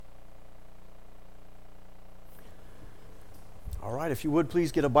All right, if you would,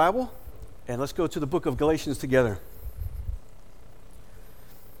 please get a Bible, and let's go to the book of Galatians together.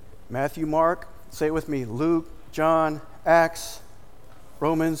 Matthew, Mark, say it with me, Luke, John, Acts,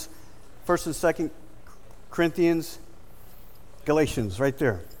 Romans, 1st and 2nd Corinthians, Galatians, right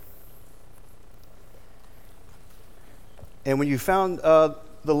there. And when you found the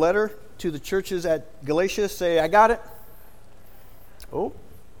letter to the churches at Galatia, say, I got it. Oh,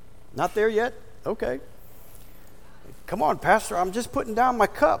 not there yet? Okay. Come on, Pastor, I'm just putting down my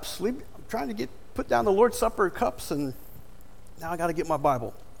cups. I'm trying to put down the Lord's Supper cups, and now I got to get my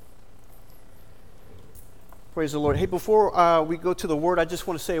Bible. Praise the Lord. Hey, before we go to the Word, I just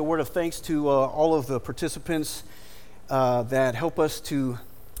want to say a word of thanks to all of the participants that help us to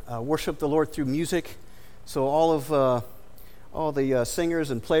worship the Lord through music. So all the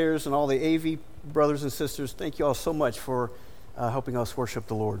singers and players and all the AV brothers and sisters, thank you all so much for helping us worship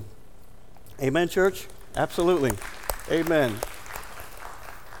the Lord. Amen, church? Absolutely. Amen.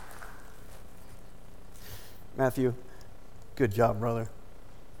 Matthew, good job, brother.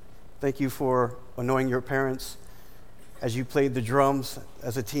 Thank you for annoying your parents as you played the drums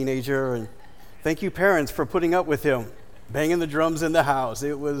as a teenager. And thank you, parents, for putting up with him, banging the drums in the house.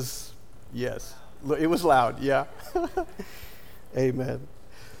 It was loud, yeah. Amen.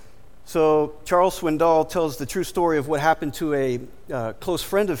 So Charles Swindoll tells the true story of what happened to a close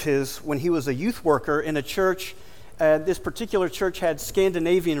friend of his when he was a youth worker in a church. This particular church had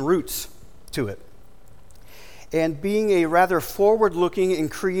Scandinavian roots to it. And being a rather forward-looking and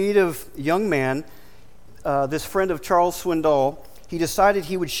creative young man, this friend of Charles Swindoll, he decided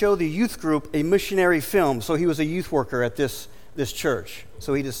he would show the youth group a missionary film. So he was a youth worker at this church.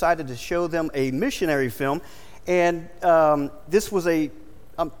 So he decided to show them a missionary film. And this was a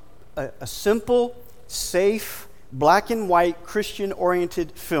simple, safe, black and white,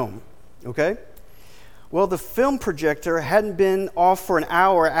 Christian-oriented film, okay? Well, the film projector hadn't been off for an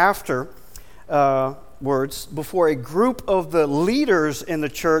hour afterwards before a group of the leaders in the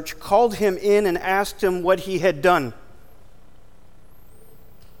church called him in and asked him what he had done.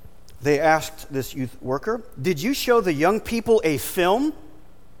 They asked this youth worker, "Did you show the young people a film?"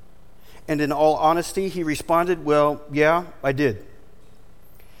 And in all honesty, he responded, "Well, yeah, I did."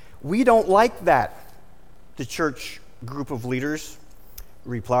 "We don't like that," the church group of leaders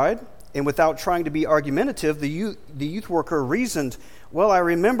replied. And without trying to be argumentative, the youth worker reasoned, "Well, I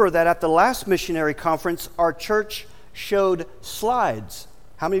remember that at the last missionary conference, our church showed slides."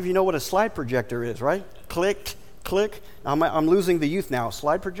 How many of you know what a slide projector is, right? Click, click. I'm losing the youth now.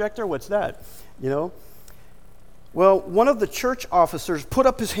 Slide projector? What's that? You know? Well, one of the church officers put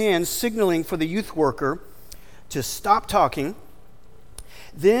up his hand, signaling for the youth worker to stop talking.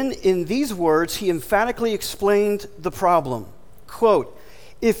 Then, in these words, he emphatically explained the problem. Quote,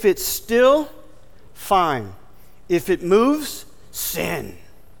 "If it's still, fine. If it moves, sin."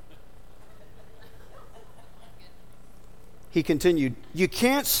 He continued, you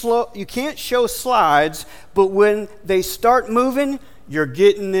can't show slides, but when they start moving, you're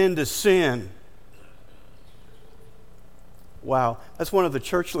getting into sin." Wow, that's one of the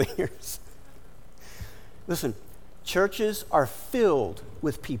church leaders. Listen, churches are filled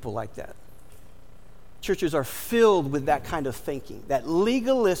with people like that. Churches are filled with that kind of thinking, that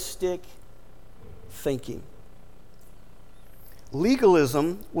legalistic thinking.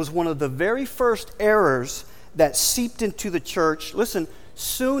 Legalism was one of the very first errors that seeped into the church, listen,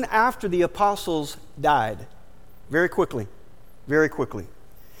 soon after the apostles died. Very quickly.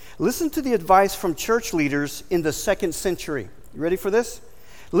 Listen to the advice from church leaders in the 2nd century. You ready for this?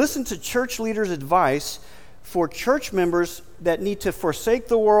 Listen to church leaders' advice for church members that need to forsake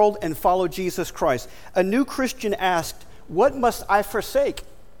the world and follow Jesus Christ. A new Christian asked, "What must I forsake?"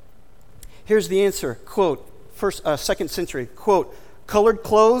 Here's the answer, quote, 2nd century, quote, "Colored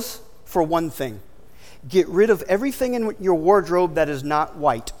clothes for one thing. Get rid of everything in your wardrobe that is not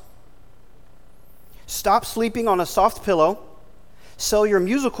white. Stop sleeping on a soft pillow. Sell your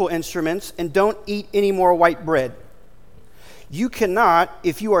musical instruments and don't eat any more white bread. You cannot,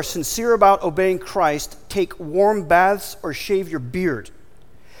 if you are sincere about obeying Christ, take warm baths or shave your beard.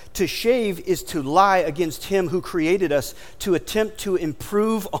 To shave is to lie against Him who created us, to attempt to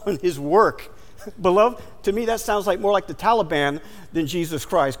improve on His work." Beloved, to me that sounds like more like the Taliban than Jesus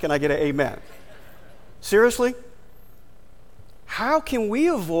Christ. Can I get an amen? Seriously? How can we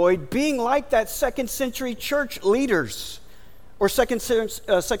avoid being like that 2nd century church leaders or second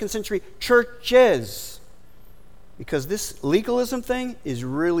century churches? Because this legalism thing is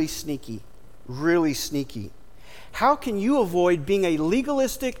really sneaky. How can you avoid being a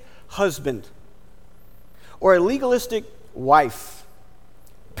legalistic husband or a legalistic wife?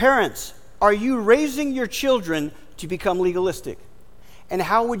 Parents, are you raising your children to become legalistic? And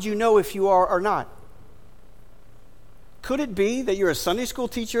how would you know if you are or not? Could it be that you're a Sunday school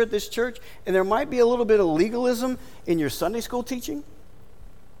teacher at this church and there might be a little bit of legalism in your Sunday school teaching?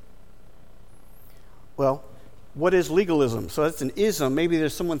 Well, what is legalism? So that's an ism. Maybe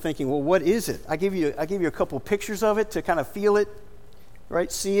there's someone thinking, well, what is it? I give you a couple pictures of it to kind of feel it,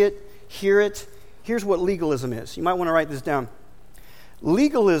 right? See it, hear it. Here's what legalism is. You might want to write this down.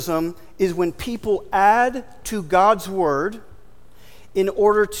 Legalism is when people add to God's word in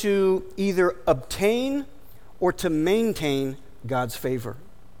order to either obtain or to maintain God's favor.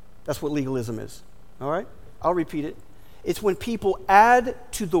 That's what legalism is. All right? I'll repeat it. It's when people add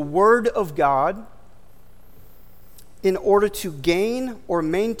to the word of God in order to gain or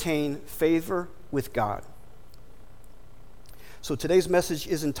maintain favor with God. So today's message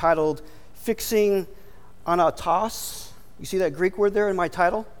is entitled Fixing Anatos. You see that Greek word there in my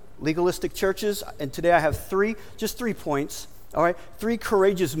title? Legalistic churches. And today I have just three points. All right? 3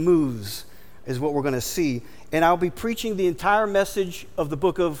 courageous moves is what we're going to see. And I'll be preaching the entire message of the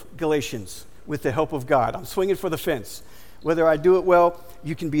book of Galatians with the help of God. I'm swinging for the fence. Whether I do it well,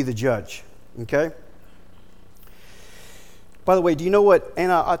 you can be the judge. Okay? By the way, do you know what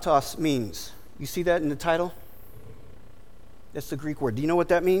anatos means? You see that in the title? That's the Greek word. Do you know what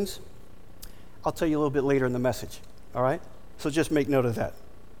that means? I'll tell you a little bit later in the message. All right? So just make note of that.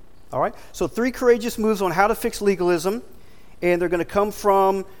 All right? So 3 courageous moves on how to fix legalism. And they're going to come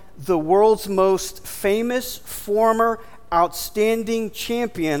from the world's most famous, former, outstanding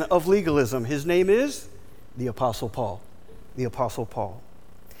champion of legalism. His name is the Apostle Paul. The Apostle Paul.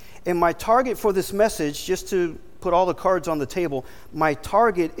 And my target for this message, just to put all the cards on the table, my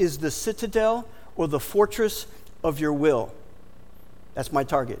target is the citadel or the fortress of your will. That's my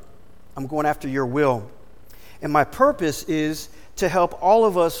target. I'm going after your will. And my purpose is to help all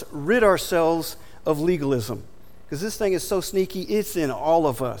of us rid ourselves of legalism. Because this thing is so sneaky, it's in all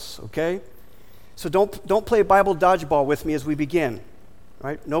of us, okay? So don't play Bible dodgeball with me as we begin,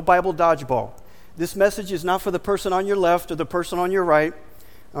 right? No Bible dodgeball. This message is not for the person on your left or the person on your right.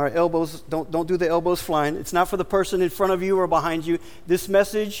 All right, elbows, don't do the elbows flying. It's not for the person in front of you or behind you. This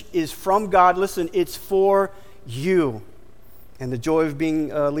message is from God. Listen, it's for you. And the joy of being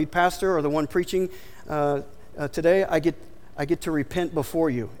lead pastor or the one preaching today, I get to repent before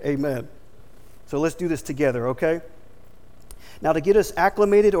you. Amen. So let's do this together, okay? Now, to get us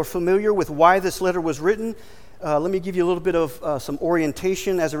acclimated or familiar with why this letter was written, let me give you a little bit of some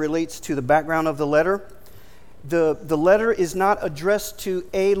orientation as it relates to the background of the letter. The letter is not addressed to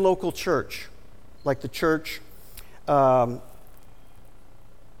a local church, like the church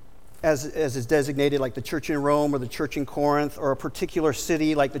as is designated, like the church in Rome or the church in Corinth, or a particular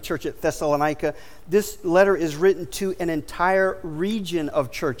city like the church at Thessalonica. This letter is written to an entire region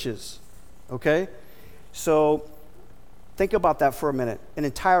of churches, okay? So think about that for a minute. An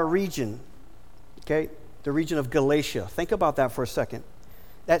entire region, okay? The region of Galatia. Think about that for a second.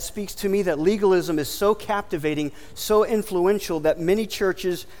 That speaks to me that legalism is so captivating, so influential, that many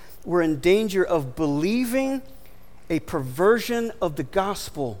churches were in danger of believing a perversion of the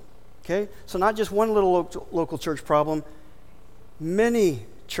gospel. Okay? So not just one little local church problem. Many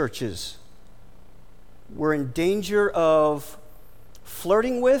churches were in danger of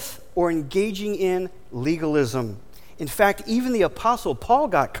flirting with or engaging in legalism. In fact, even the Apostle Paul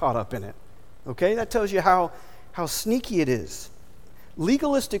got caught up in it. Okay? That tells you how sneaky it is.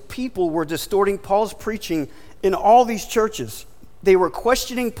 Legalistic people were distorting Paul's preaching in all these churches. They were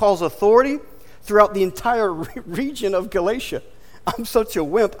questioning Paul's authority throughout the entire region of Galatia. I'm such a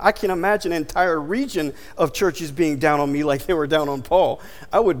wimp. I can imagine an entire region of churches being down on me like they were down on Paul.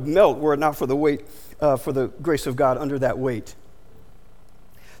 I would melt were it not for the weight, for the grace of God under that weight.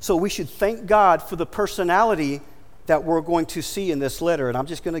 So we should thank God for the personality that we're going to see in this letter. And I'm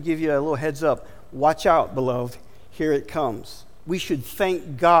just going to give you a little heads up. Watch out, beloved. Here it comes. We should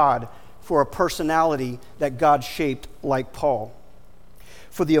thank God for a personality that God shaped like Paul,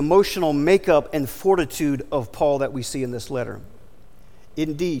 for the emotional makeup and fortitude of Paul that we see in this letter.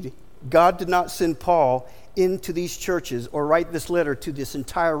 Indeed, God did not send Paul into these churches or write this letter to this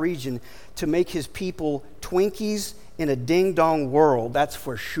entire region to make his people Twinkies in a ding-dong world, that's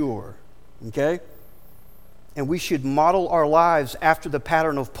for sure, okay? And we should model our lives after the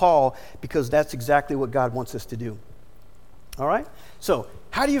pattern of Paul, because that's exactly what God wants us to do. All right? So,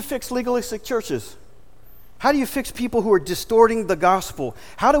 how do you fix legalistic churches? How do you fix people who are distorting the gospel?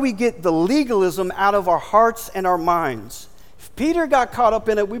 How do we get the legalism out of our hearts and our minds? If Peter got caught up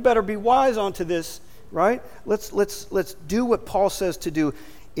in it, we better be wise onto this, right? Let's do what Paul says to do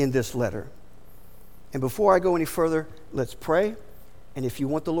in this letter. And before I go any further, let's pray. And if you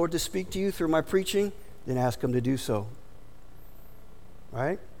want the Lord to speak to you through my preaching, then ask him to do so.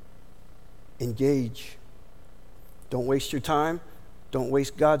 Right? Engage. Don't waste your time. Don't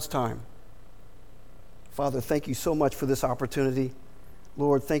waste God's time. Father, thank you so much for this opportunity.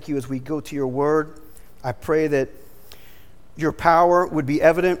 Lord, thank you as we go to your word. I pray that your power would be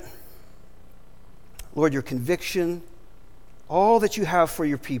evident. Lord, your conviction, all that you have for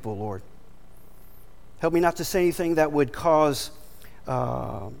your people, Lord. Help me not to say anything that would cause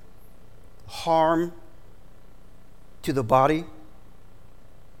harm to the body.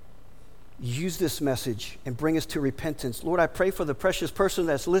 Use this message and bring us to repentance. Lord, I pray for the precious person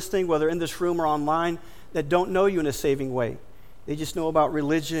that's listening, whether in this room or online, that don't know you in a saving way. They just know about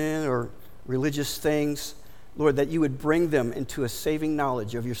religion or religious things. Lord, that you would bring them into a saving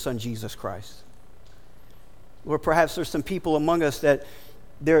knowledge of your Son, Jesus Christ. Lord, perhaps there's some people among us that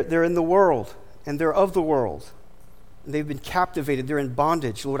they're in the world and they're of the world. And they've been captivated. They're in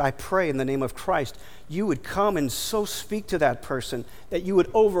bondage. Lord, I pray in the name of Christ, you would come and so speak to that person that you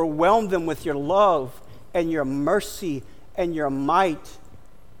would overwhelm them with your love and your mercy and your might,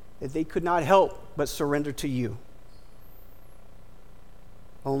 that they could not help but surrender to you.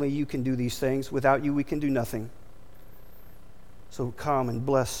 Only you can do these things. Without you, we can do nothing. So come and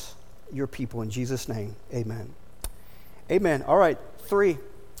bless your people in Jesus' name. Amen. Amen. All right, three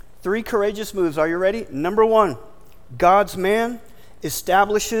courageous moves. Are you ready? Number one, God's man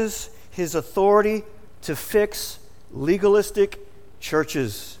establishes his authority to fix legalistic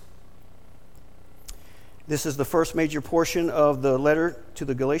churches. This is the first major portion of the letter to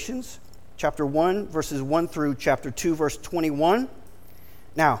the Galatians, chapter 1, verses 1 through chapter 2, verse 21.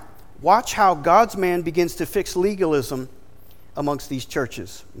 Now, watch how God's man begins to fix legalism amongst these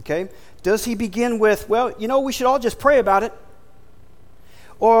churches, okay? Does he begin with, well, we should all just pray about it?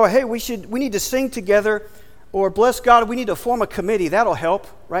 Or, hey, we need to sing together? Or, bless God, we need to form a committee. That'll help,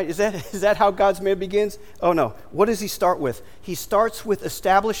 right? Is that how God's man begins? Oh, no. What does he start with? He starts with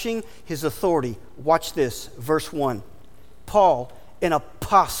establishing his authority. Watch this, verse 1. Paul, an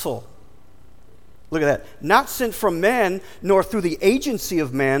apostle. Look at that. Not sent from man, nor through the agency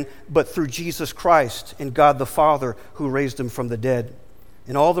of man, but through Jesus Christ and God the Father, who raised him from the dead.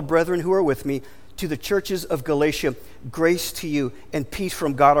 And all the brethren who are with me, to the churches of Galatia, grace to you and peace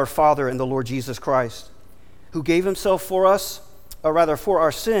from God our Father and the Lord Jesus Christ, who gave himself for us, or rather for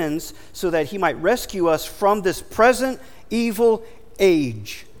our sins, so that he might rescue us from this present evil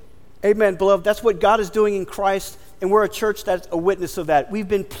age. Amen, beloved. That's what God is doing in Christ, and we're a church that's a witness of that. We've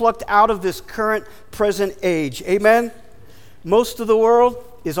been plucked out of this current present age. Amen? Most of the world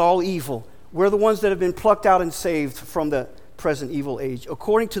is all evil. We're the ones that have been plucked out and saved from the present evil age,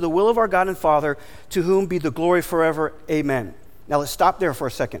 according to the will of our God and Father, to whom be the glory forever. Amen. Now let's stop there for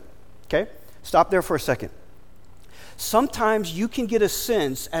a second. Okay? Stop there for a second. Sometimes you can get a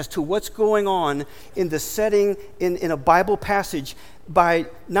sense as to what's going on in the setting in a Bible passage by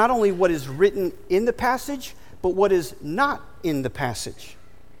not only what is written in the passage, but what is not in the passage.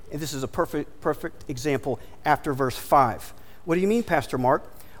 And this is a perfect example after verse 5. What do you mean, Pastor Mark?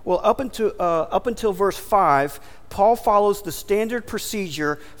 Well, up until verse 5, Paul follows the standard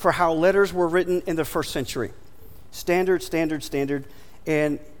procedure for how letters were written in the first century. Standard.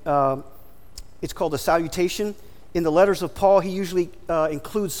 And it's called a salutation. In the letters of Paul, he usually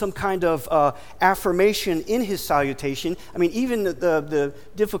includes some kind of affirmation in his salutation. I mean, even the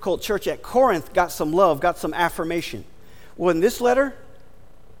difficult church at Corinth got some love, got some affirmation. Well, in this letter,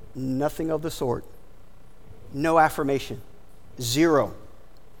 nothing of the sort. No affirmation. Zero.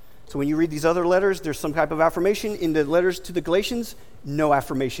 So when you read these other letters, there's some type of affirmation. In the letters to the Galatians, no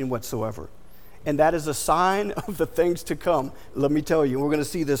affirmation whatsoever. And that is a sign of the things to come. Let me tell you, we're going to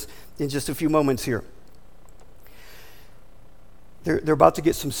see this in just a few moments here. They're about to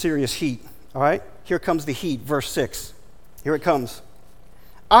get some serious heat, all right? Here comes the heat, verse 6. Here it comes.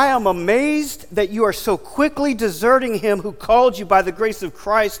 I am amazed that you are so quickly deserting him who called you by the grace of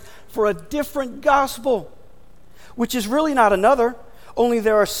Christ for a different gospel, which is really not another, only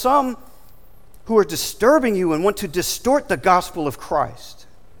there are some who are disturbing you and want to distort the gospel of Christ.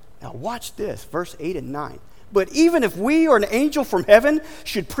 Now watch this, verse 8 and 9. But even if we or an angel from heaven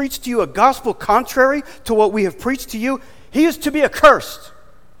should preach to you a gospel contrary to what we have preached to you, he is to be accursed.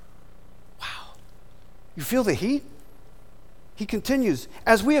 Wow. You feel the heat? He continues,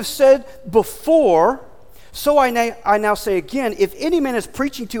 as we have said before, so I now say again, if any man is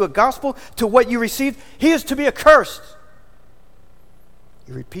preaching to you a gospel to what you received, he is to be accursed.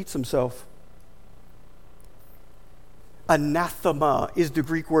 He repeats himself. Anathema is the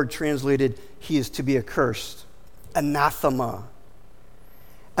Greek word translated, he is to be accursed. Anathema.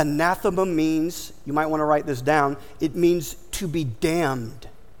 Anathema means, you might want to write this down, it means to be damned.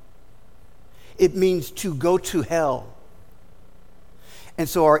 it means to go to hell. And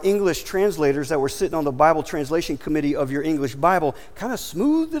so our English translators that were sitting on the Bible translation committee of your English Bible kind of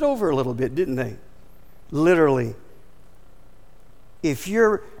smoothed it over a little bit, didn't they? Literally. If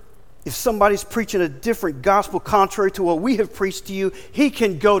somebody's preaching a different gospel contrary to what we have preached to you, he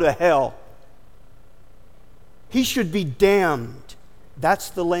can go to hell. He should be damned. That's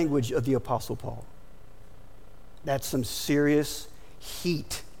the language of the Apostle Paul. That's some serious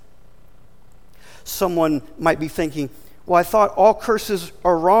heat. Someone might be thinking, well, I thought all curses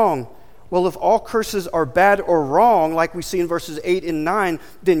are wrong. Well, if all curses are bad or wrong, like we see in verses 8 and 9,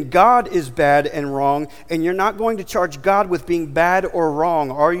 then God is bad and wrong, and you're not going to charge God with being bad or wrong,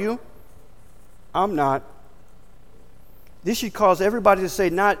 are you? I'm not. This should cause everybody to say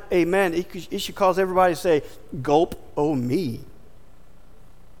not amen. It should cause everybody to say, gulp, oh me.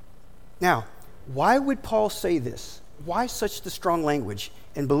 Now, why would Paul say this? Why such the strong language?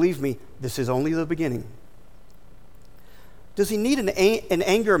 And believe me, this is only the beginning. Does he need an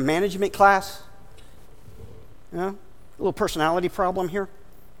anger management class? A little personality problem here,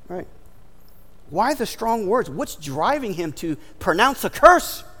 right? Why the strong words? What's driving him to pronounce a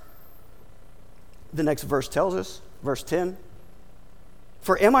curse? The next verse tells us, verse 10,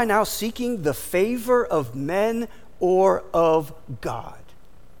 for am I now seeking the favor of men or of God?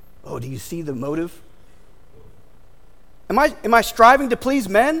 Oh, do you see the motive? Am I striving to please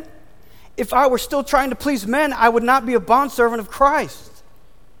men? If I were still trying to please men, I would not be a bondservant of Christ.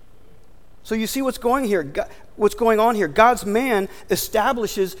 So you see what's going on here. God's man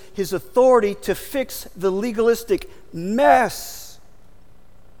establishes his authority to fix the legalistic mess.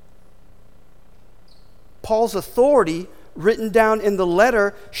 Paul's authority, written down in the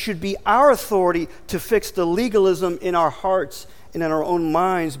letter, should be our authority to fix the legalism in our hearts and in our own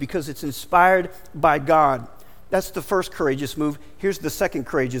minds because it's inspired by God. That's the first courageous move. Here's the second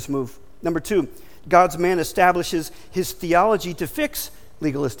courageous move. Number 2, God's man establishes his theology to fix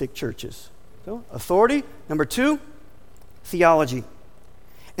legalistic churches. So, authority. Number 2, theology.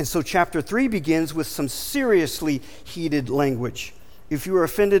 And so chapter 3 begins with some seriously heated language. If you were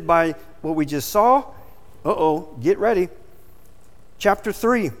offended by what we just saw, get ready. Chapter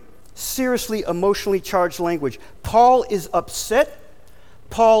 3, seriously emotionally charged language. Paul is upset.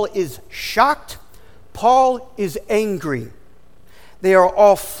 Paul is shocked. Paul is angry. They are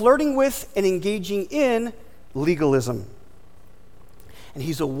all flirting with and engaging in legalism. And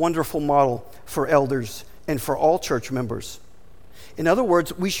he's a wonderful model for elders and for all church members. In other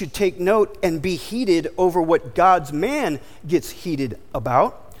words, we should take note and be heated over what God's man gets heated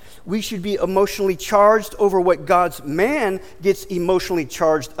about. We should be emotionally charged over what God's man gets emotionally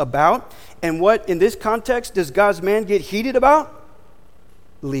charged about. And what, in this context, does God's man get heated about?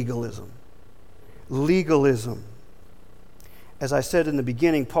 Legalism. Legalism. As I said in the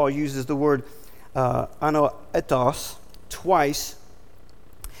beginning, Paul uses the word anoetos twice,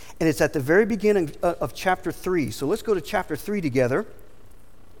 and it's at the very beginning of chapter 3. So let's go to chapter 3 together,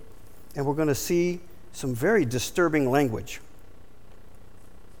 and we're going to see some very disturbing language.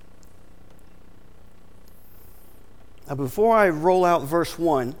 Now, before I roll out verse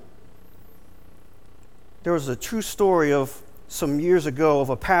 1, there was a true story of some years ago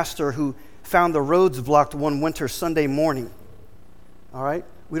of a pastor who found the roads blocked one winter Sunday morning. All right?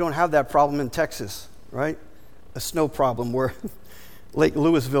 We don't have that problem in Texas, right? A snow problem where Lake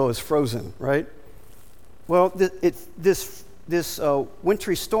Louisville is frozen, right? Well, this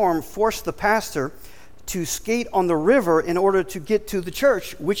wintry storm forced the pastor to skate on the river in order to get to the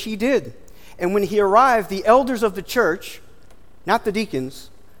church, which he did. And when he arrived, the elders of the church, not the deacons,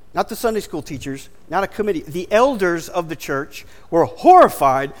 not the Sunday school teachers, not a committee, the elders of the church were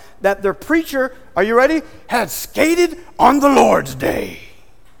horrified that their preacher, are you ready, had skated on the Lord's Day.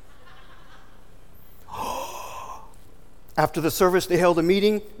 After the service, they held a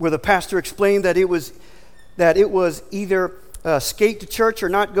meeting where the pastor explained that it was either skate to church or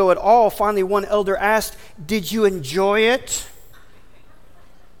not go at all. Finally, one elder asked, "Did you enjoy it?"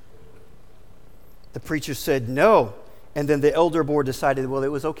 The preacher said no. And then the elder board decided, well, it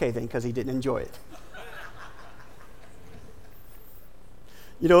was okay then because he didn't enjoy it.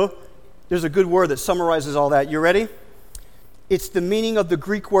 You know, there's a good word that summarizes all that. You ready? It's the meaning of the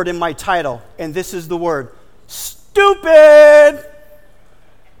Greek word in my title. And this is the word. Stupid!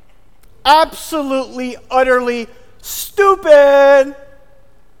 Absolutely, utterly stupid!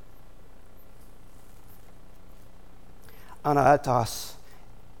 Anaetos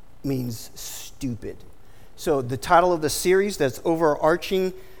means stupid. So the title of the series that's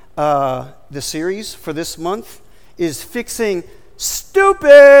overarching the series for this month is Fixing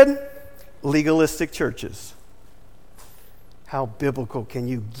Stupid Legalistic Churches. How biblical can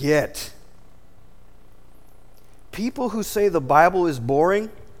you get? People who say the Bible is boring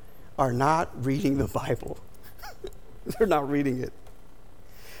are not reading the Bible. They're not reading it.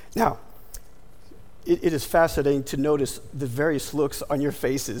 Now, it is fascinating to notice the various looks on your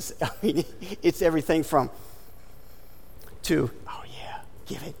faces. I mean, it's everything from to, oh yeah,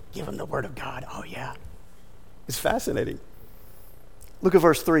 give him the word of God. Oh yeah. It's fascinating. Look at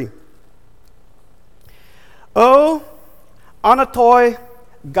verse 3. O anatoi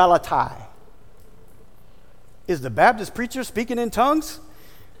galatai. Is the Baptist preacher speaking in tongues?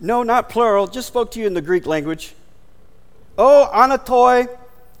 No, not plural. Just spoke to you in the Greek language. O anatoi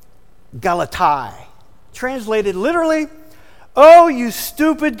galatai. Translated literally, oh, you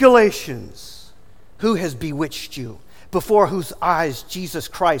stupid Galatians, who has bewitched you, before whose eyes Jesus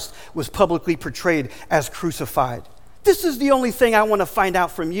Christ was publicly portrayed as crucified? This is the only thing I want to find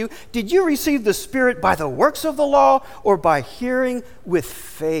out from you. Did you receive the Spirit by the works of the law or by hearing with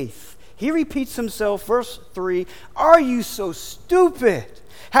faith? He repeats himself, verse 3, are you so stupid?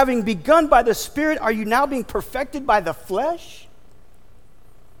 Having begun by the Spirit, are you now being perfected by the flesh?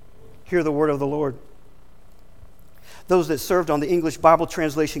 Hear the word of the Lord. Those that served on the English Bible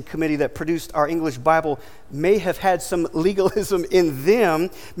Translation Committee that produced our English Bible may have had some legalism in them,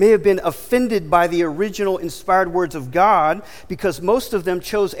 may have been offended by the original inspired words of God, because most of them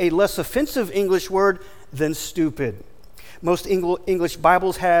chose a less offensive English word than stupid. Most English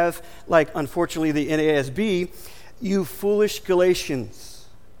Bibles have, like unfortunately the NASB, you foolish Galatians,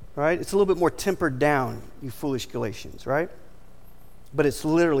 right? It's a little bit more tempered down, you foolish Galatians, right? But it's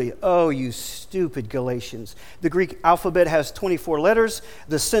literally, oh, you stupid Galatians. The Greek alphabet has 24 letters.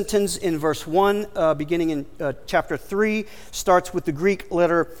 The sentence in verse 1, beginning in chapter 3, starts with the Greek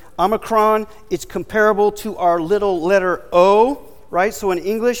letter omicron. It's comparable to our little letter O, right? So in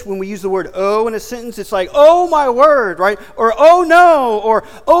English, when we use the word O in a sentence, it's like, oh, my word, right? Or, oh, no, or,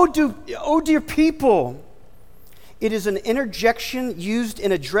 oh, dear people. It is an interjection used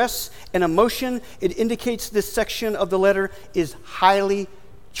in address and emotion. It indicates this section of the letter is highly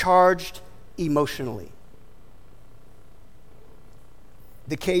charged emotionally.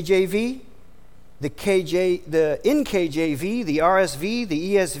 The KJV, the NKJV, the RSV,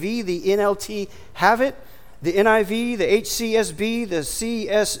 the ESV, the NLT have it. The NIV, the HCSB, the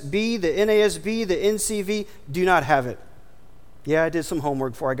CSB, the NASB, the NCV do not have it. Yeah, I did some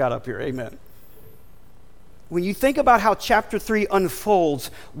homework before I got up here. Amen. When you think about how chapter 3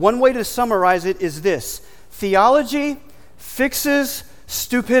 unfolds, one way to summarize it is this: theology fixes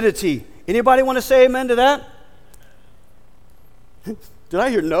stupidity. Anybody want to say amen to that? Did I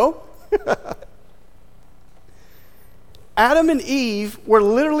hear no? Adam and Eve were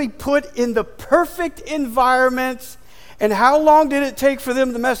literally put in the perfect environment, and how long did it take for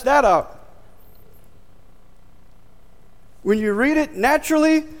them to mess that up? When you read it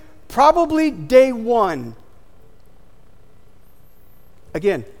naturally, probably day one.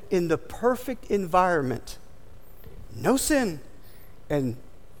 Again, in the perfect environment, no sin, and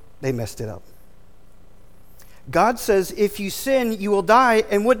they messed it up. God says, if you sin, you will die,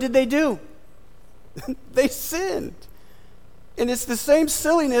 and what did they do? They sinned. And it's the same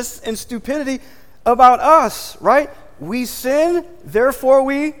silliness and stupidity about us, right? We sin, therefore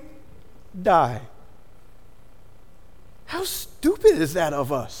we die. How stupid is that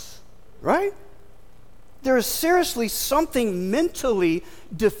of us, right? There is seriously something mentally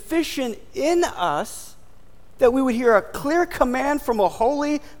deficient in us that we would hear a clear command from a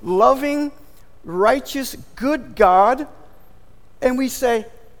holy, loving, righteous, good God, and we say,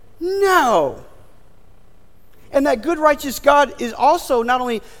 no. And that good, righteous God is also not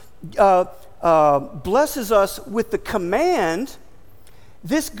only blesses us with the command,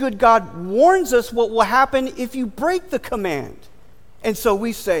 this good God warns us what will happen if you break the command. And so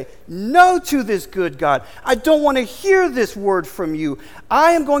we say, no to this good God. I don't want to hear this word from you.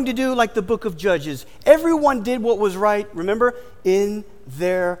 I am going to do like the book of Judges. Everyone did what was right, remember, in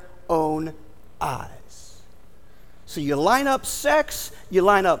their own eyes. So you line up sex, you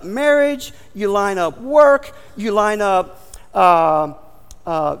line up marriage, you line up work, you line up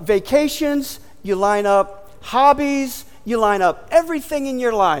vacations, you line up hobbies, you line up everything in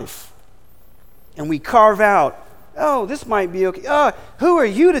your life. And we carve out, oh, this might be okay. Who are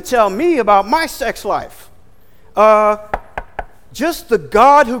you to tell me about my sex life? Just the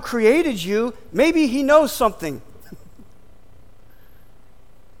God who created you, maybe he knows something.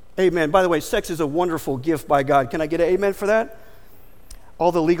 Amen. By the way, sex is a wonderful gift by God. Can I get an amen for that?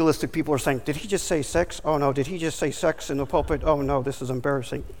 All the legalistic people are saying, did he just say sex? Oh no, did he just say sex in the pulpit? Oh no, this is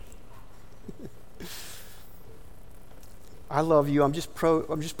embarrassing. I love you. I'm just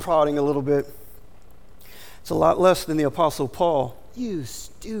prodding a little bit. It's a lot less than the Apostle Paul. You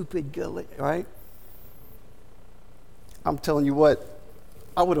stupid Galatians, right? I'm telling you what,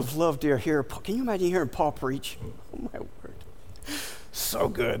 I would have loved to hear Paul. Can you imagine hearing Paul preach? Oh, my word. So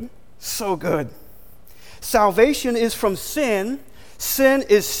good. So good. Salvation is from sin. Sin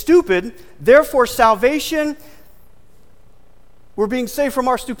is stupid. Therefore, salvation, we're being saved from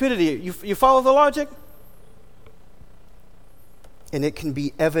our stupidity. You follow the logic? And it can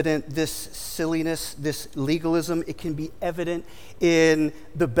be evident, this silliness, this legalism, it can be evident in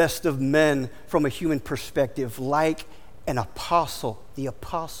the best of men from a human perspective, like an apostle, the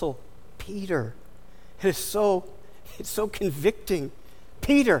apostle Peter. It's so convicting.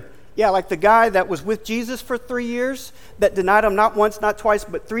 Peter, yeah, like the guy that was with Jesus for 3 years, that denied him not once, not twice,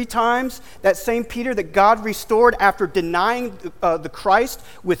 but 3 times. That same Peter that God restored after denying the Christ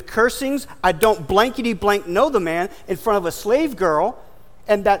with cursings. I don't blankety blank know the man in front of a slave girl.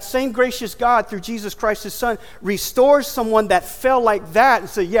 And that same gracious God, through Jesus Christ, his son, restores someone that fell like that and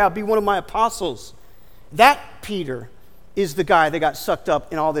said, yeah, be one of my apostles. That Peter is the guy that got sucked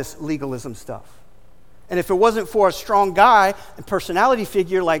up in all this legalism stuff. And if it wasn't for a strong guy and personality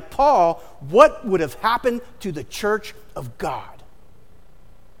figure like Paul, what would have happened to the church of God?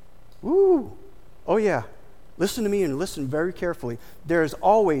 Ooh, oh yeah. Listen to me and listen very carefully. There is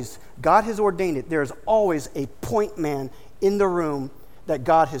always, God has ordained it, there is always a point man in the room that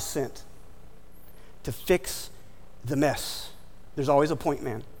God has sent to fix the mess. There's always a point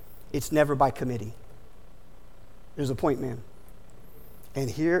man. It's never by committee. There's a point man. And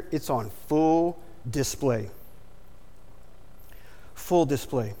here it's on full display. Full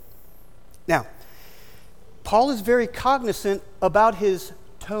display. Now, Paul is very cognizant about his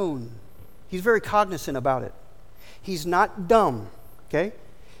tone. He's very cognizant about it. He's not dumb, okay?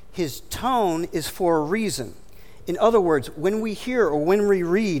 His tone is for a reason. In other words, when we hear or when we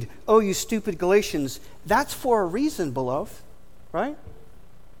read, oh, you stupid Galatians, that's for a reason, beloved, right?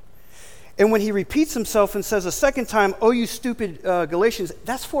 And when he repeats himself and says a second time, oh, you stupid Galatians,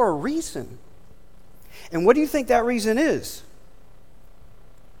 that's for a reason. And what do you think that reason is?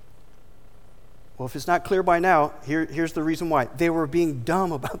 Well, if it's not clear by now, here's the reason why. They were being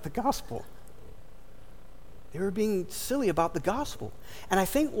dumb about the gospel. They were being silly about the gospel. And I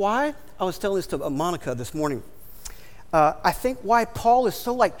think why, I was telling this to Monica this morning, I think why Paul is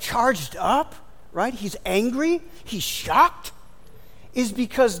so charged up, right? He's angry, he's shocked, is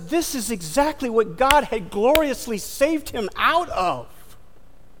because this is exactly what God had gloriously saved him out of.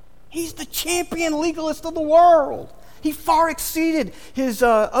 He's the champion legalist of the world. He far exceeded his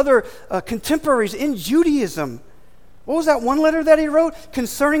other contemporaries in Judaism. What was that one letter that he wrote?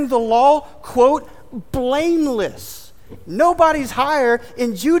 Concerning the law, quote, blameless. Nobody's higher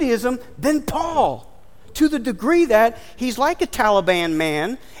in Judaism than Paul, to the degree that he's like a Taliban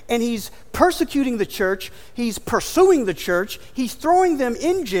man, and he's persecuting the church, he's pursuing the church, he's throwing them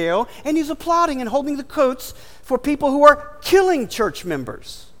in jail, and he's applauding and holding the coats for people who are killing church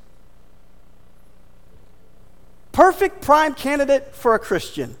members. Perfect prime candidate for a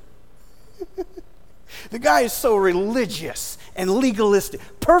Christian. The guy is so religious and legalistic.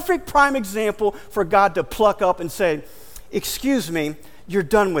 Perfect prime example for God to pluck up and say, excuse me, you're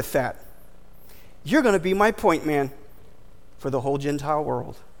done with that. You're going to be my point man for the whole Gentile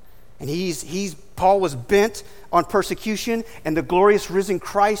world. And Paul was bent on persecution, and the glorious risen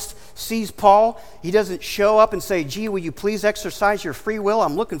Christ sees Paul. He doesn't show up and say, gee, will you please exercise your free will?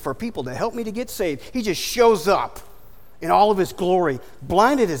 I'm looking for people to help me to get saved. He just shows up in all of his glory,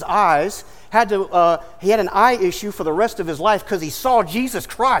 blinded his eyes, he had an eye issue for the rest of his life because he saw Jesus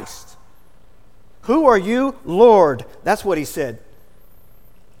Christ. Who are you, Lord? That's what he said.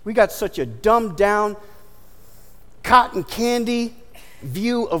 We got such a dumbed down, cotton candy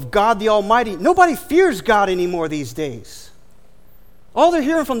view of God the Almighty. Nobody fears God anymore these days. All they're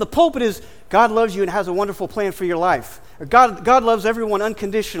hearing from the pulpit is, God loves you and has a wonderful plan for your life. Or God loves everyone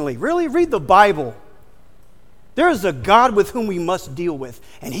unconditionally. Really? Read the Bible. There is a God with whom we must deal with,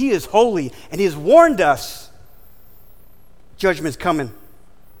 and he is holy, and he has warned us. Judgment's coming.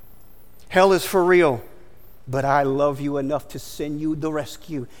 Hell is for real. But I love you enough to send you the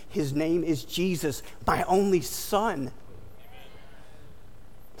rescue. His name is Jesus, my only son.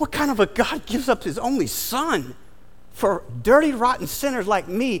 What kind of a God gives up his only son for dirty, rotten sinners like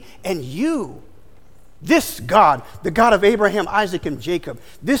me and you? This God, the God of Abraham, Isaac, and Jacob,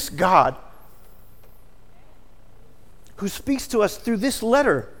 this God who speaks to us through this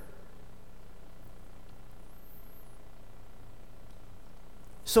letter.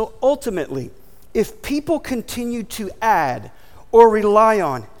 So ultimately, if people continue to add or rely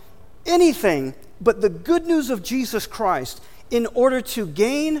on anything but the good news of Jesus Christ in order to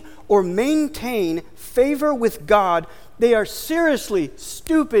gain or maintain favor with God, they are seriously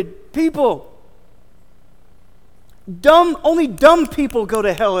stupid people. Only dumb people go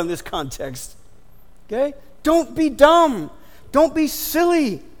to hell in this context. Okay? Don't be dumb. Don't be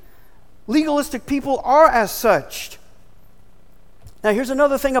silly. Legalistic people are as such. Now, here's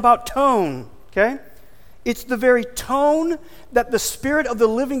another thing about tone, okay? It's the very tone that the Spirit of the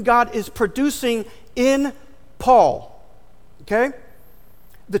living God is producing in Paul, okay?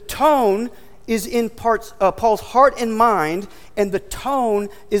 The tone is in Paul's heart and mind, and the tone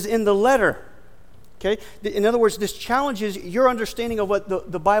is in the letter, okay? In other words, this challenges your understanding of what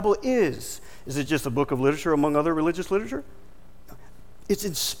the Bible is. Is it just a book of literature among other religious literature? It's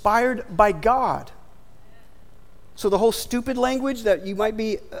inspired by God. So the whole stupid language that you might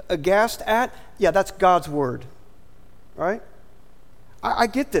be aghast at, yeah, that's God's word. All right? I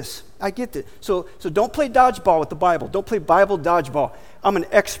get this. I get it. So don't play dodgeball with the Bible. Don't play Bible dodgeball. I'm an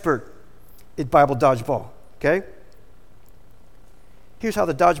expert at Bible dodgeball, okay? Here's how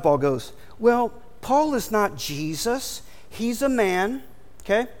the dodgeball goes. Well, Paul is not Jesus. He's a man,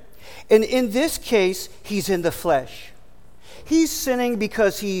 okay? And in this case, he's in the flesh. He's sinning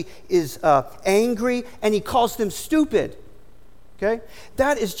because he is angry, and he calls them stupid. Okay?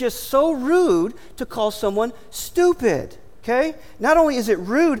 That is just so rude to call someone stupid. Okay? Not only is it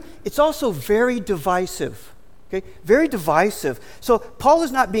rude, it's also very divisive. Okay? Very divisive. So Paul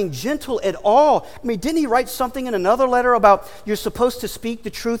is not being gentle at all. I mean, didn't he write something in another letter about you're supposed to speak the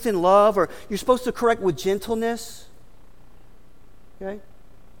truth in love, or you're supposed to correct with gentleness? Okay?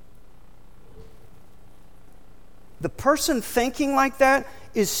 The person thinking like that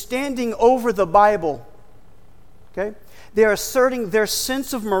is standing over the Bible. Okay? They are asserting their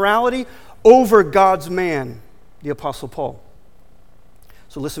sense of morality over God's man, the Apostle Paul.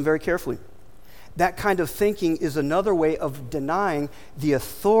 So listen very carefully. That kind of thinking is another way of denying the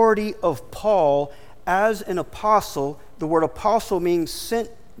authority of Paul as an apostle. The word apostle means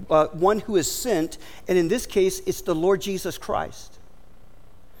sent, one who is sent, and in this case, it's the Lord Jesus Christ.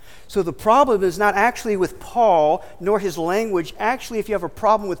 So the problem is not actually with Paul nor his language. Actually, if you have a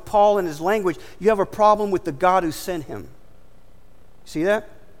problem with Paul and his language, you have a problem with the God who sent him. See that?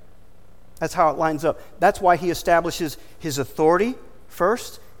 That's how it lines up. That's why he establishes his authority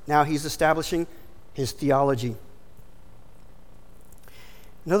first. Now he's establishing his theology.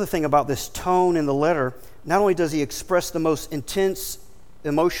 Another thing about this tone in the letter, not only does he express the most intense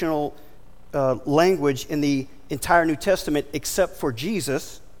emotional language in the entire New Testament except for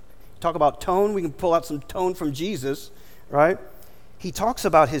Jesus. Talk about tone, we can pull out some tone from Jesus, right? He talks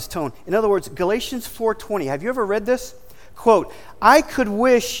about his tone. In other words, Galatians 4:20. Have you ever read this? Quote, I could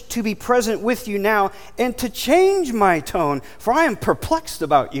wish to be present with you now and to change my tone, for I am perplexed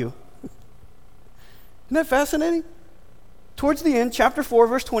about you. Isn't that fascinating? Towards the end, chapter 4,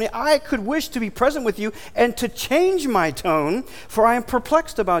 verse 20, I could wish to be present with you and to change my tone, for I am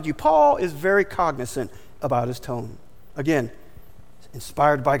perplexed about you. Paul is very cognizant about his tone. Again,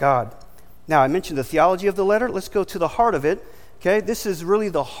 inspired by God. Now, I mentioned the theology of the letter. Let's go to the heart of it. Okay, this is really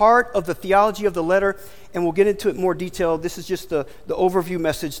the heart of the theology of the letter, and we'll get into it in more detail. This is just the overview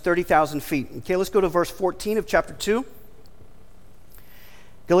message, 30,000 feet. Okay, let's go to verse 14 of chapter 2.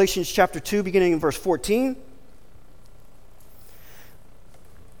 Galatians chapter 2, beginning in verse 14.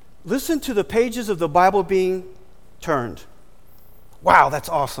 Listen to the pages of the Bible being turned. Wow, that's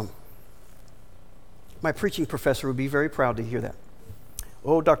awesome. My preaching professor would be very proud to hear that.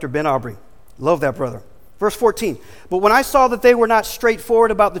 Oh, Dr. Ben Aubrey. Love that brother. Verse 14. But when I saw that they were not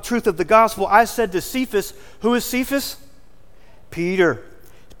straightforward about the truth of the gospel, I said to Cephas, who is Cephas? Peter.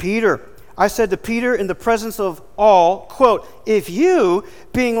 I said to Peter in the presence of all, quote, if you,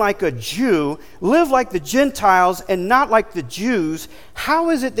 being like a Jew, live like the Gentiles and not like the Jews, how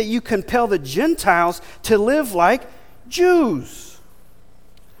is it that you compel the Gentiles to live like Jews?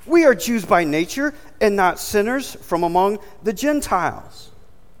 We are Jews by nature and not sinners from among the Gentiles.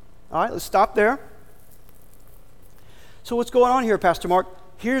 All right, let's stop there. So what's going on here, Pastor Mark?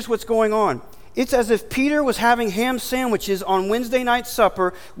 Here's what's going on. It's as if Peter was having ham sandwiches on Wednesday night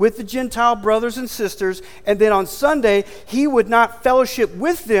supper with the Gentile brothers and sisters, and then on Sunday, he would not fellowship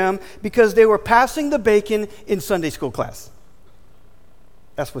with them because they were passing the bacon in Sunday school class.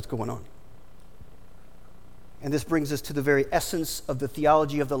 That's what's going on. And this brings us to the very essence of the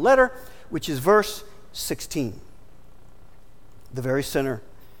theology of the letter, which is verse 16. The very center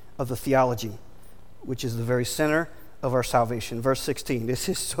of the theology, which is the very center of our salvation. Verse 16. This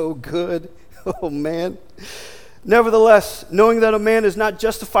is so good. Oh, man. Nevertheless, knowing that a man is not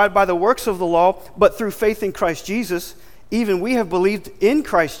justified by the works of the law, but through faith in Christ Jesus, even we have believed in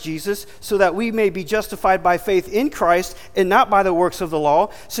Christ Jesus, so that we may be justified by faith in Christ and not by the works of the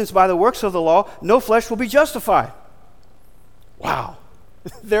law, since by the works of the law no flesh will be justified. Wow.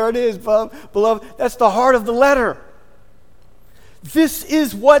 There it is, beloved. That's the heart of the letter. This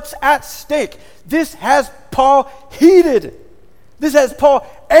is what's at stake. This has Paul heated. This has Paul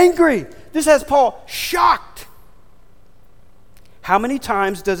angry. This has Paul shocked. How many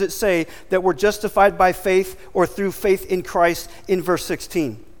times does it say that we're justified by faith or through faith in Christ in verse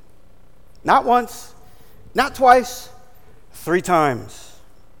 16? Not once, not twice, 3 times.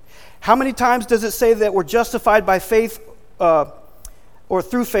 How many times does it say that we're justified by faith or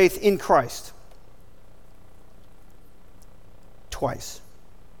through faith in Christ? Twice.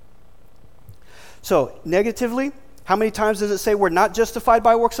 So, negatively, how many times does it say we're not justified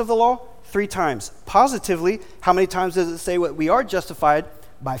by works of the law? 3 times. Positively, how many times does it say we are justified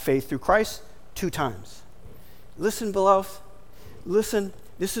by faith through Christ? 2 times. Listen, beloved. Listen,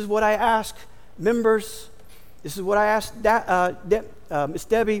 this is what I ask members. This is what I ask Miss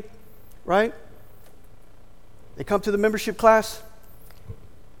Debbie, right? They come to the membership class.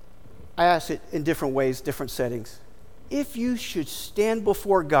 I ask it in different ways, different settings. If you should stand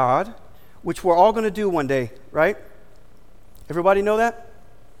before God, which we're all going to do one day, right? Everybody know that?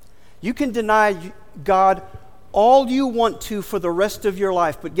 You can deny God all you want to for the rest of your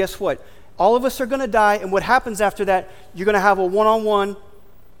life, but guess what? All of us are going to die, and what happens after that, you're going to have a one-on-one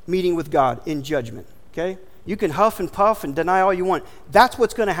meeting with God in judgment, okay? You can huff and puff and deny all you want. That's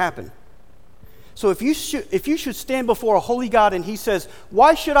what's going to happen. So if you should stand before a holy God and he says,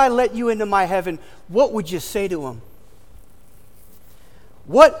 "Why should I let you into my heaven?" What would you say to him?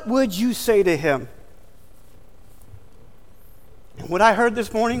 What would you say to him? And what I heard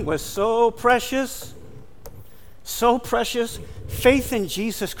this morning was so precious, so precious. Faith in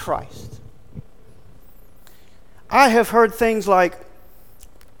Jesus Christ. I have heard things like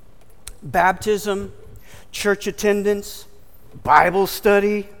baptism, church attendance, Bible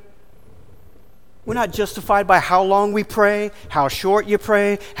study. We're not justified by how long we pray, how short you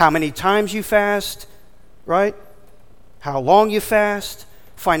pray, how many times you fast, right? How long you fast,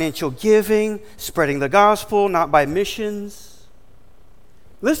 financial giving, spreading the gospel, not by missions.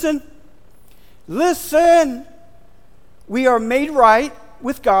 Listen. We are made right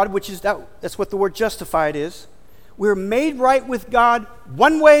with God, which is that's what the word justified is. We're made right with God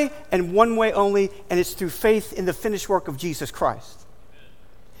one way and one way only, and it's through faith in the finished work of Jesus Christ.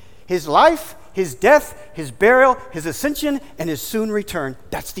 His life, his death, his burial, his ascension, and his soon return.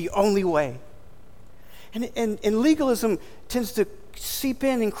 That's the only way. And legalism tends to seep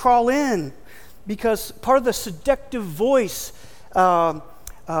in and crawl in because part of the seductive voice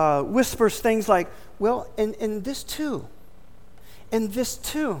whispers things like, well, and this too, and this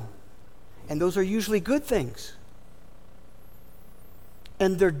too. And those are usually good things.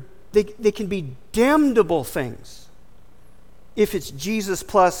 And they can be damnable things if it's Jesus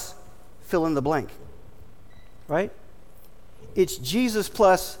plus fill in the blank, right? It's Jesus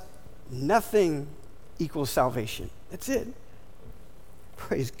plus nothing equals salvation. That's it.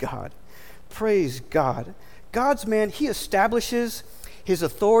 Praise God. Praise God. God's man, he establishes his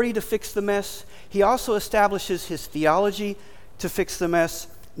authority to fix the mess. He also establishes his theology to fix the mess.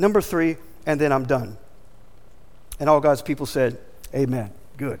 Number 3, and then I'm done. And all God's people said, amen.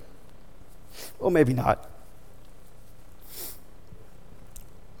 Good. Well, maybe not.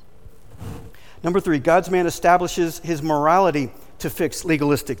 Number 3, God's man establishes his morality to fix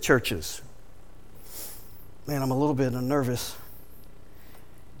legalistic churches. Man, I'm a little bit nervous.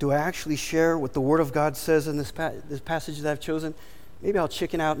 Do I actually share what the Word of God says in this passage that I've chosen? Maybe I'll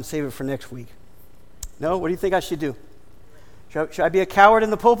chicken out and save it for next week. No? What do you think I should do? Should I be a coward in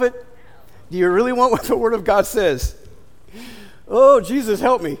the pulpit? Do you really want what the Word of God says? Oh, Jesus,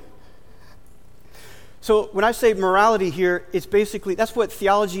 help me. So when I say morality here, it's basically, that's what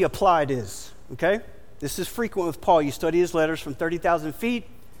theology applied is, okay? This is frequent with Paul. You study his letters from 30,000 feet.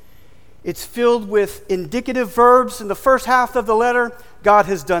 It's filled with indicative verbs in the first half of the letter. God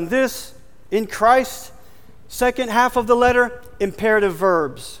has done this in Christ. Second half of the letter, imperative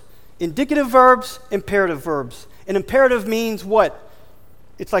verbs. Indicative verbs, imperative verbs. An imperative means what?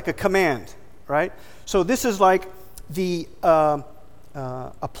 It's like a command, right? So this is like the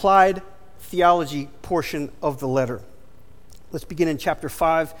applied theology portion of the letter. Let's begin in chapter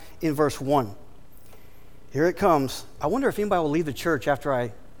 5 in verse 1. Here it comes. I wonder if anybody will leave the church after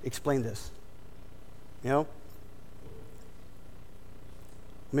I explain this. You know?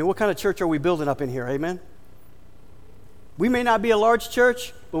 I mean, what kind of church are we building up in here? Amen? We may not be a large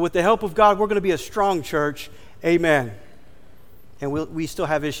church, but with the help of God, we're going to be a strong church. Amen. And we still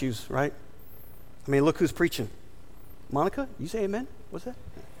have issues, right? I mean, look who's preaching. Monica, you say amen? What's that?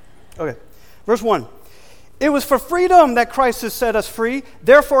 Okay. Verse 1. It was for freedom that Christ has set us free.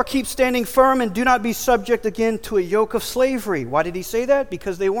 Therefore, keep standing firm and do not be subject again to a yoke of slavery. Why did he say that?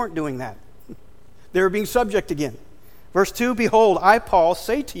 Because they weren't doing that. They were being subject again. Verse 2, behold, I, Paul,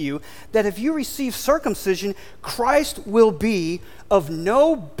 say to you that if you receive circumcision, Christ will be of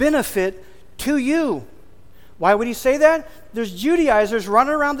no benefit to you. Why would he say that? There's Judaizers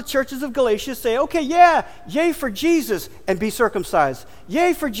running around the churches of Galatia say, okay, yeah, yay for Jesus and be circumcised.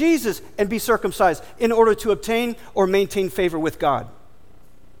 Yay for Jesus and be circumcised in order to obtain or maintain favor with God.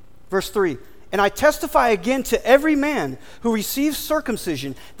 Verse 3, and I testify again to every man who receives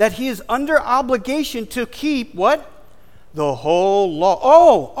circumcision that he is under obligation to keep what? The whole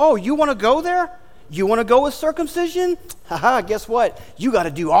law. Oh, you want to go there? You want to go with circumcision? Haha, guess what? You got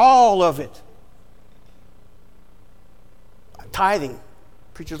to do all of it. Tithing.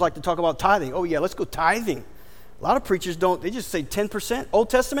 Preachers like to talk about tithing. Oh yeah, let's go tithing. A lot of preachers don't. They just say 10%. Old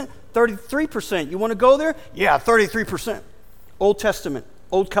Testament, 33%. You want to go there? Yeah, 33%. Old Testament,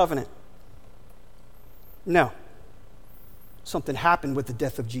 Old Covenant. No. Something happened with the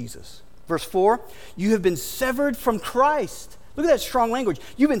death of Jesus. Verse 4, you have been severed from Christ. Look at that strong language.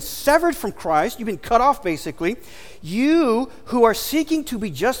 You've been severed from Christ. You've been cut off, basically. You who are seeking to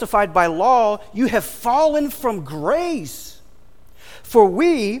be justified by law, you have fallen from grace. For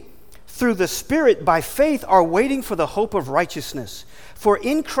we, through the Spirit, by faith, are waiting for the hope of righteousness. For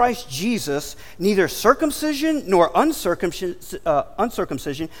in Christ Jesus, neither circumcision nor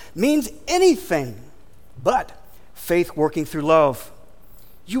uncircumcision means anything, but faith working through love.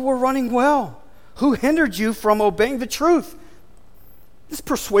 You were running well. Who hindered you from obeying the truth? This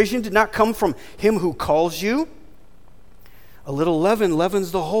persuasion did not come from him who calls you. A little leaven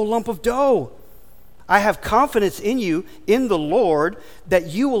leavens the whole lump of dough. I have confidence in you, in the Lord, that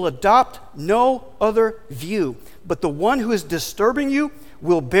you will adopt no other view. But the one who is disturbing you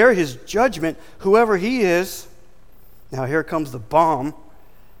will bear his judgment, whoever he is. Now here comes the bomb.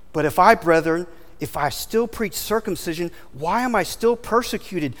 But if I, brethren, if I still preach circumcision, why am I still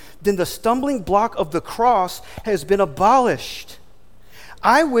persecuted? Then the stumbling block of the cross has been abolished.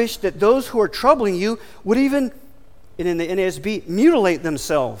 I wish that those who are troubling you would even, and in the NASB, mutilate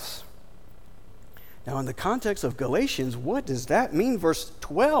themselves. Now, in the context of Galatians, what does that mean? Verse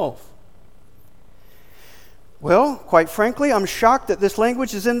 12. Well, quite frankly, I'm shocked that this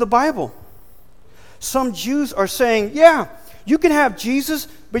language is in the Bible. Some Jews are saying, yeah, you can have Jesus,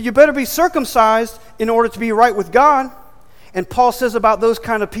 but you better be circumcised in order to be right with God. And Paul says about those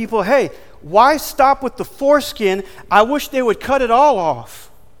kind of people, hey, why stop with the foreskin? I wish they would cut it all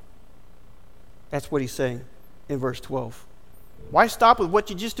off. That's what he's saying in verse 12. Why stop with what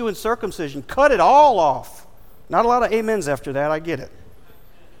you just do in circumcision? Cut it all off. Not a lot of amens after that, I get it.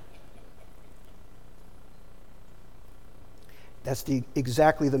 That's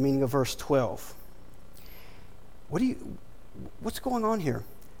exactly the meaning of verse 12. What's going on here?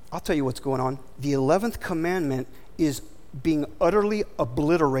 I'll tell you what's going on. The 11th commandment is being utterly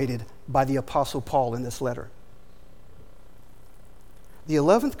obliterated by the Apostle Paul in this letter. The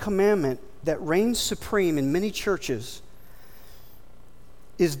 11th commandment that reigns supreme in many churches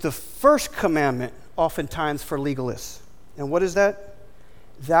is the first commandment oftentimes for legalists. And what is that?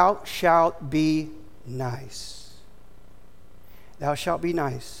 Thou shalt be nice. Thou shalt be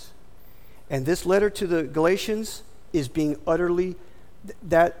nice. And this letter to the Galatians is being utterly,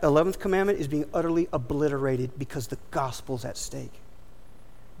 that 11th commandment is being utterly obliterated because the gospel's at stake.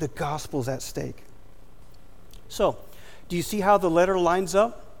 The gospel's at stake. So, do you see how the letter lines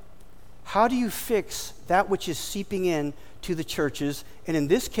up? How do you fix that which is seeping in to the churches? And in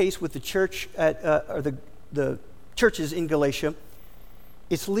this case, with the church or the churches in Galatia,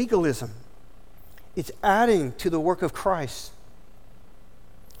 it's legalism. It's adding to the work of Christ.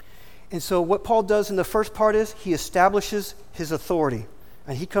 And so what Paul does in the first part is he establishes his authority.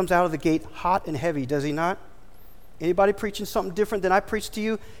 And he comes out of the gate hot and heavy, does he not? Anybody preaching something different than I preach to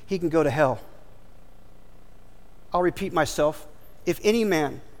you, he can go to hell. I'll repeat myself. If any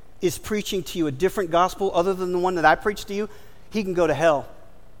man is preaching to you a different gospel other than the one that I preach to you, he can go to hell.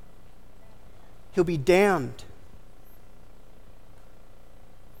 He'll be damned.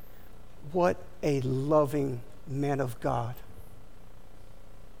 What a loving man of God.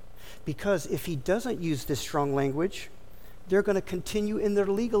 Because if he doesn't use this strong language, they're going to continue in their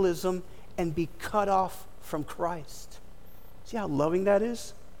legalism and be cut off from Christ. See how loving that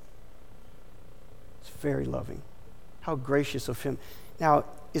is? It's very loving. How gracious of him. Now,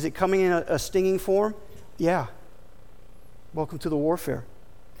 is it coming in a stinging form? Yeah. Welcome to the warfare.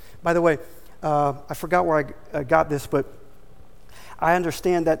 By the way, I forgot where I got this, but I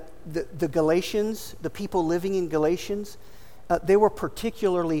understand that the Galatians, the people living in Galatians, they were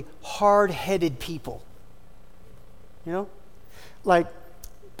particularly hard-headed people. You know? Like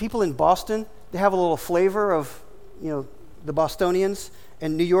people in Boston, they have a little flavor of, the Bostonians,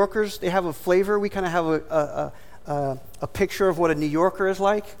 and New Yorkers, they have a flavor. We kind of have a picture of what a New Yorker is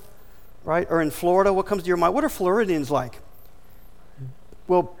like, right? Or in Florida, what comes to your mind? What are Floridians like?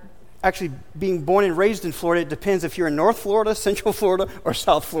 Well, actually, being born and raised in Florida, it depends if you're in North Florida, Central Florida, or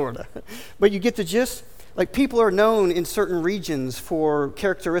South Florida. But you get the gist. Like, people are known in certain regions for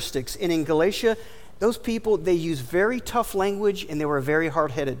characteristics. And in Galatia, those people, they use very tough language, and they were very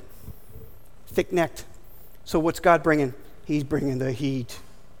hard-headed, thick-necked. So what's God bringing? He's bringing the heat.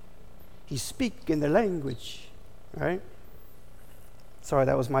 He's speaking the language, right? Sorry,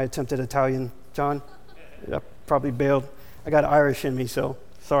 that was my attempt at Italian, John. I probably bailed. I got Irish in me, so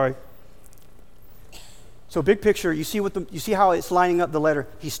sorry. So big picture, you see how it's lining up the letter.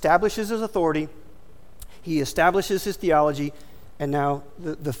 He establishes his authority. He establishes his theology. And now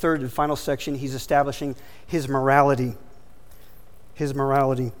the third and final section, he's establishing his morality. His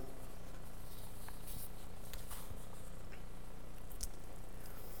morality.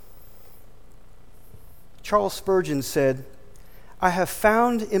 Charles Spurgeon said, "I have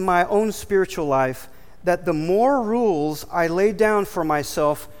found in my own spiritual life that the more rules I lay down for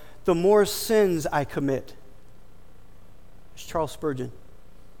myself, the more sins I commit." It's Charles Spurgeon.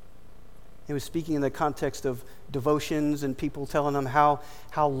 He was speaking in the context of devotions and people telling him how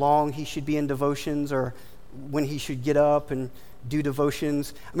long he should be in devotions or when he should get up and do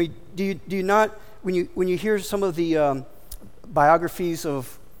devotions. I mean, do you not, when you hear some of the biographies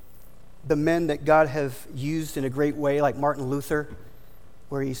of the men that God have used in a great way, like Martin Luther,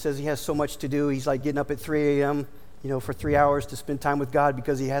 where he says he has so much to do, he's like getting up at 3 a.m., for 3 hours to spend time with God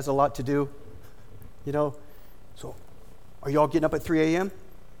because he has a lot to do, So, are y'all getting up at 3 a.m.?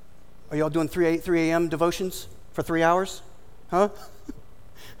 Are y'all doing 3 a.m. devotions for 3 hours? Huh?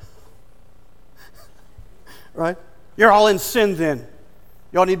 Right? You're all in sin then.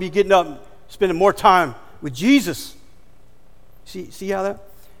 Y'all need to be getting up and spending more time with Jesus. See how that?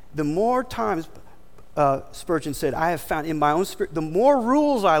 The more times, Spurgeon said, I have found in my own spirit, the more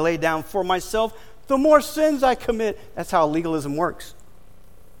rules I lay down for myself, the more sins I commit. That's how legalism works.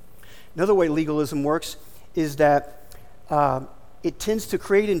 Another way legalism works is that it tends to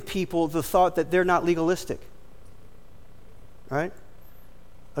create in people the thought that they're not legalistic. Right?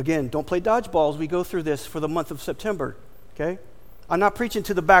 Again, don't play dodgeball as we go through this for the month of September. Okay? I'm not preaching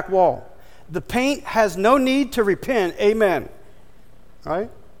to the back wall. The paint has no need to repent. Amen. Right?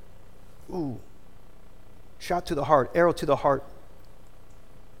 Ooh. Shot to the heart, arrow to the heart.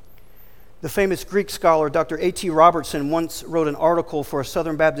 The famous Greek scholar, Dr. A.T. Robertson, once wrote an article for a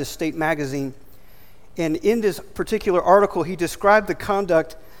Southern Baptist State magazine. And in this particular article, he described the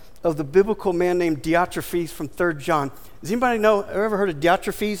conduct of the biblical man named Diotrephes from 3 John. Does anybody know, ever heard of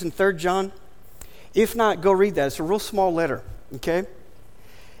Diotrephes in 3 John? If not, go read that. It's a real small letter, okay?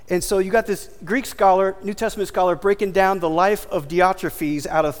 And so you got this Greek scholar, New Testament scholar, breaking down the life of Diotrephes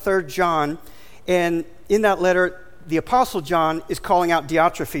out of 3 John. And in that letter, the Apostle John is calling out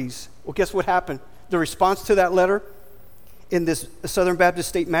Diotrephes. Well, guess what happened? The response to that letter in this Southern Baptist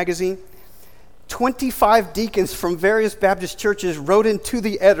State magazine, 25 deacons from various Baptist churches wrote into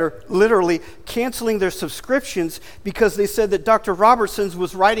the editor, literally canceling their subscriptions because they said that Dr. Robertson's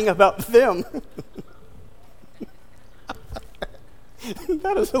was writing about them.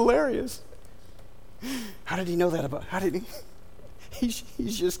 That is hilarious. How did he know that about? How did he?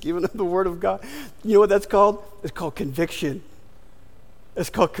 He's just giving them the word of God. You know what that's called? It's called conviction. It's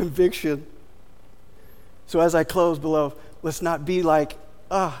called conviction. So as I close, beloved, let's not be like,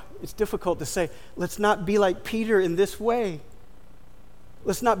 it's difficult to say, let's not be like Peter in this way.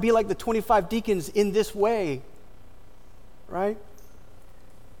 Let's not be like the 25 deacons in this way. Right?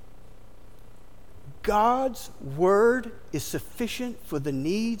 God's word is sufficient for the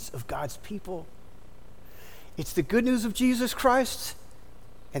needs of God's people. It's the good news of Jesus Christ,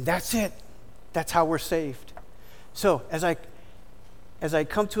 and that's it. That's how we're saved. So, as I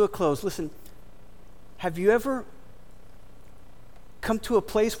come to a close, listen, have you ever come to a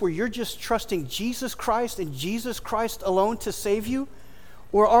place where you're just trusting Jesus Christ and Jesus Christ alone to save you?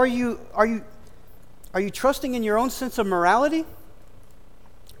 Or are you trusting in your own sense of morality?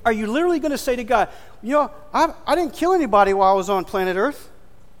 Are you literally going to say to God, I didn't kill anybody while I was on planet Earth.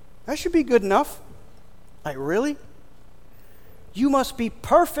 That should be good enough. Like, really? You must be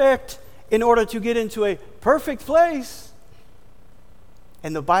perfect in order to get into a perfect place.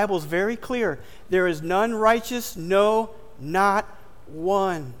 And the Bible's very clear. There is none righteous, no, not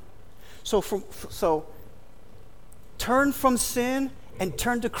one. So turn from sin and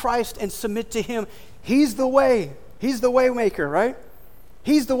turn to Christ and submit to Him. He's the way. He's the way maker, right?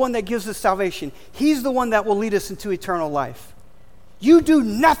 He's the one that gives us salvation. He's the one that will lead us into eternal life. You do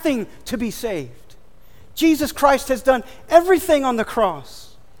nothing to be saved. Jesus Christ has done everything on the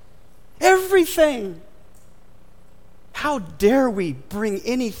cross. Everything. How dare we bring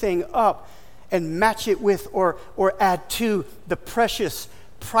anything up and match it with or add to the precious,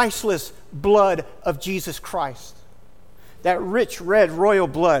 priceless blood of Jesus Christ? That rich, red, royal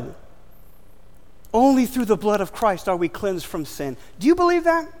blood. Only through the blood of Christ are we cleansed from sin. Do you believe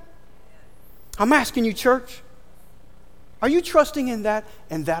that? I'm asking you, church. Are you trusting in that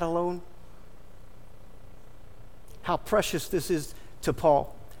and that alone? How precious this is to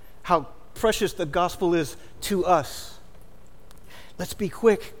Paul. How precious the gospel is to us. Let's be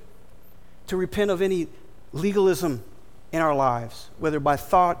quick to repent of any legalism in our lives, whether by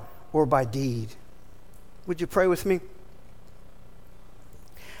thought or by deed. Would you pray with me?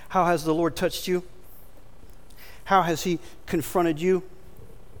 How has the Lord touched you? How has He confronted you?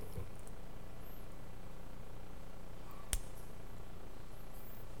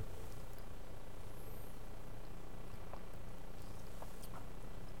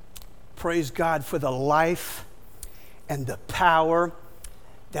 Praise God for the life and the power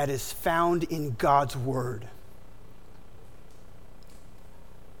that is found in God's Word.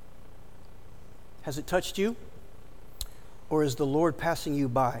 Has it touched you? Or is the Lord passing you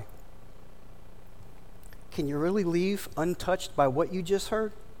by? Can you really leave untouched by what you just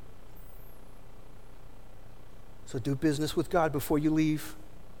heard? So do business with God before you leave.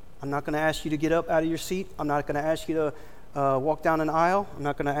 I'm not going to ask you to get up out of your seat. I'm not going to ask you to walk down an aisle. I'm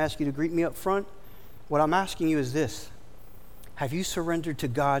not going to ask you to greet me up front. What I'm asking you is this. Have you surrendered to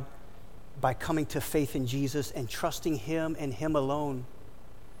God by coming to faith in Jesus and trusting Him and Him alone?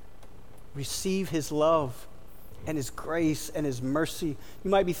 Receive His love and His grace and His mercy. You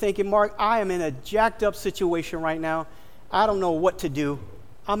might be thinking, Mark, I am in a jacked up situation right now. I don't know what to do.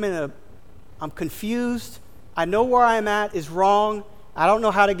 I'm confused. I know where I'm at is wrong. I don't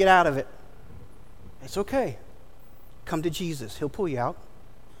know how to get out of it. It's okay. Come to Jesus. He'll pull you out.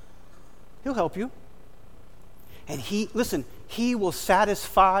 He'll help you. And He will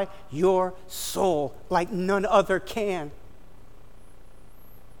satisfy your soul like none other can.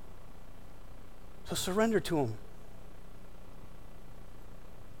 So surrender to Him.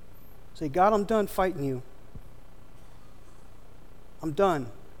 Say, God, I'm done fighting you. I'm done.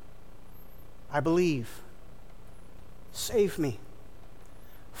 I believe. Save me.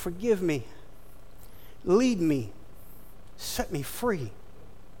 Forgive me. Lead me. Set me free.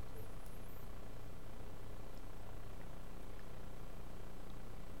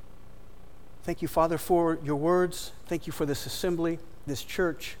 Thank you, Father, for your words. Thank you for this assembly, this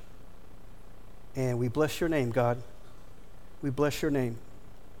church. And we bless your name, God. We bless your name.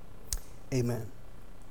 Amen.